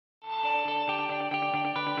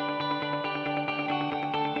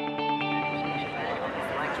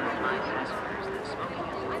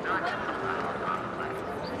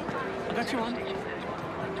I got you one.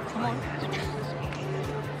 Come on.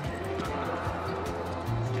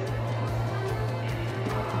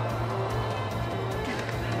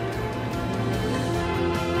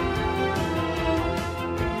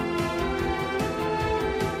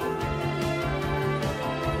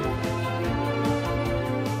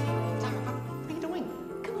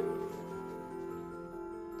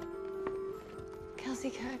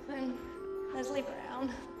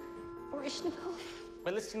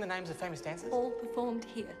 We're listing the names of famous dancers? All performed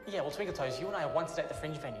here. Yeah, well, Twinkle Toes, you and I are once a day at the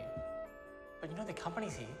Fringe venue. But you know the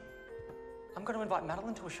company's here. I'm going to invite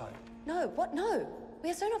Madeline to a show. No, what? No. We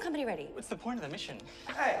are so not company ready. What's the point of the mission?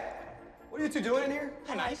 Hey, what are you two doing in here?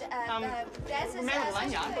 Hey, mate. Dancers, remember the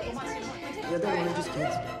lanyard? Yeah, they're religious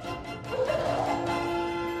kids.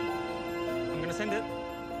 I'm going to send it.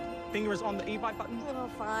 Finger is on the e-bike button. Oh,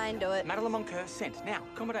 fine, do it. Madeline Moncur sent. Now,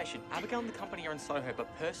 accommodation. Abigail and the company are in Soho, but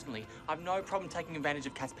personally, I've no problem taking advantage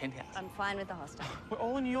of Kat's penthouse. I'm fine with the hostel. We're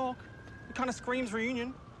all in New York. It kind of screams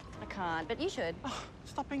reunion. I can't, but you should. Oh,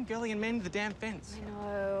 stop being girly and mend the damn fence. I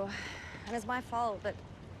know. And it's my fault, but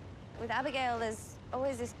with Abigail, there's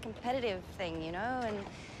always this competitive thing, you know? And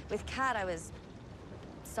with Kat, I was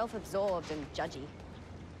self-absorbed and judgy.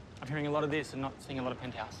 I'm hearing a lot of this and not seeing a lot of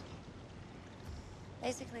penthouse.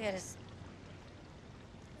 Basically, I just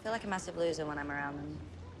feel like a massive loser when I'm around them.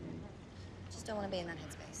 Just don't want to be in that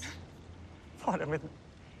headspace. What?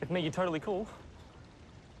 With me, you're totally cool.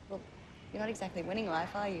 Well, you're not exactly winning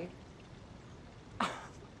life, are you?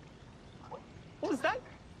 What was that?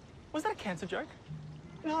 Was that a cancer joke?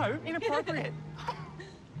 No, inappropriate.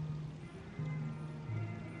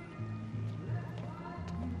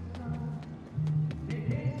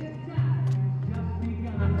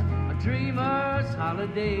 Dreamers,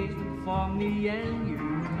 holidays for me and you.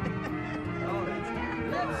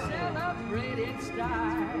 Let's celebrate in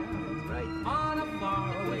style on a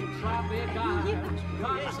faraway tropic island.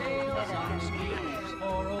 Cocktails on skis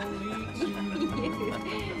for only two.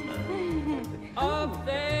 Up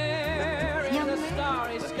there in the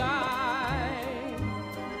starry sky,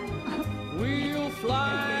 we'll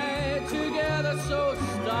fly together so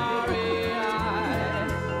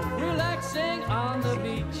starry-eyed, relaxing on the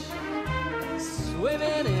beach,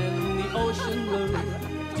 swimming in the ocean blue,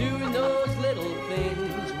 doing those little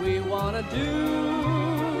things we want to do.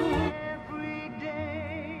 Every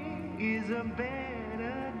day is a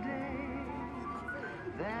better day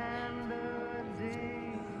than the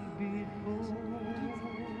day before.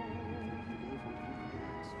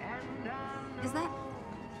 And I Is that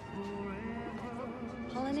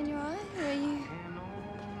pollen in your eye, or are you...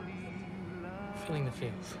 Feeling the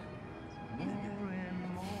feels.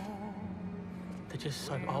 They're just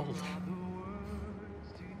so old.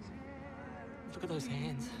 Look at those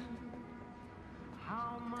hands.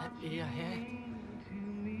 That ear hair.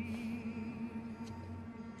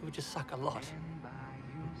 It would just suck a lot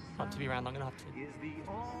not to be around long enough to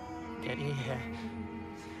get ear hair.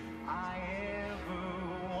 I ever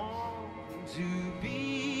want to be.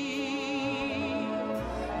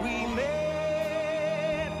 We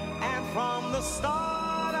met, and from the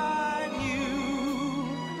start I knew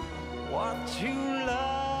what you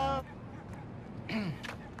love.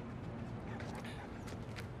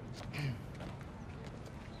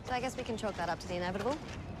 So I guess we can chalk that up to the inevitable.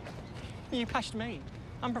 You pashed me.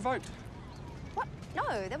 Unprovoked. What?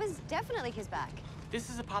 No, that was definitely his back. This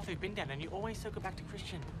is a path we've been down, and you always circle back to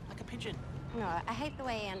Christian, like a pigeon. No, I hate the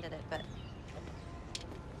way he ended it, but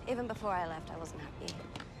even before I left, I wasn't happy.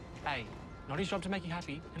 A, not his job to make you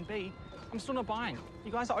happy, and B, I'm still not buying.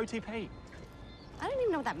 You guys are OTP. I don't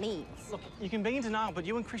even know what that means. Look, you can be in denial, but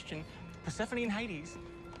you and Christian, Persephone and Hades,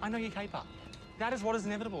 I know you caper. That is what is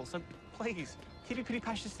inevitable, so please, keep your pity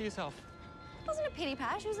passions to yourself. It wasn't a pity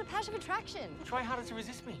pash, it was a pash of attraction. Try harder to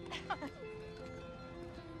resist me. I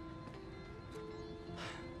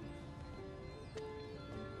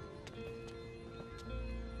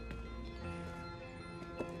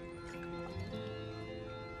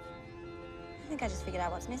think I just figured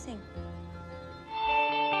out what's missing.